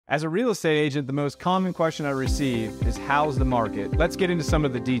As a real estate agent, the most common question I receive is, how's the market? Let's get into some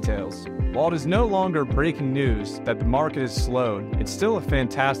of the details. While it is no longer breaking news that the market has slowed, it's still a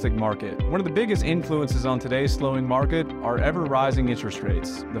fantastic market. One of the biggest influences on today's slowing market are ever-rising interest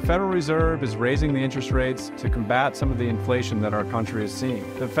rates. The Federal Reserve is raising the interest rates to combat some of the inflation that our country is seeing.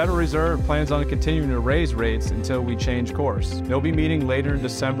 The Federal Reserve plans on continuing to raise rates until we change course. They'll be meeting later in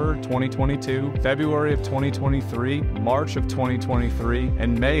December 2022, February of 2023, March of 2023,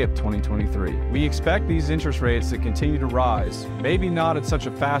 and May of 2023. We expect these interest rates to continue to rise, maybe not at such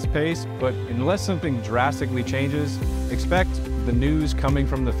a fast pace, but unless something drastically changes, expect the news coming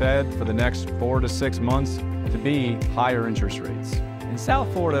from the Fed for the next 4 to 6 months to be higher interest rates. In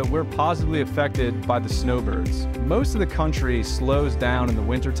South Florida, we're positively affected by the snowbirds. Most of the country slows down in the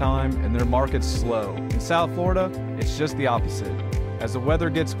wintertime and their markets slow. In South Florida, it's just the opposite. As the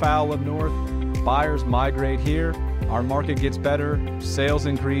weather gets foul up north, buyers migrate here, our market gets better, sales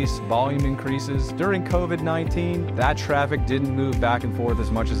increase, volume increases. During COVID-19, that traffic didn't move back and forth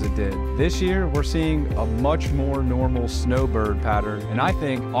as much as it did. This year, we're seeing a much more normal snowbird pattern, and I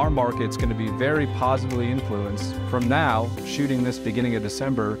think our market's going to be very positively influenced from now, shooting this beginning of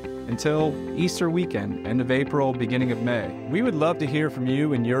December, until Easter weekend, end of April, beginning of May. We would love to hear from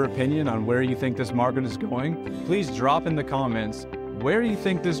you and your opinion on where you think this market is going. Please drop in the comments where you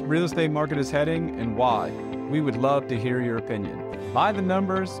think this real estate market is heading and why. We would love to hear your opinion. By the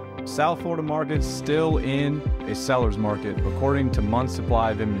numbers, South Florida market's still in a seller's market according to month's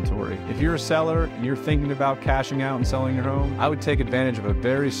supply of inventory. If you're a seller and you're thinking about cashing out and selling your home, I would take advantage of a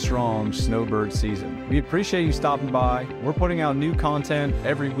very strong snowbird season. We appreciate you stopping by. We're putting out new content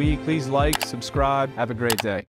every week. Please like, subscribe. Have a great day.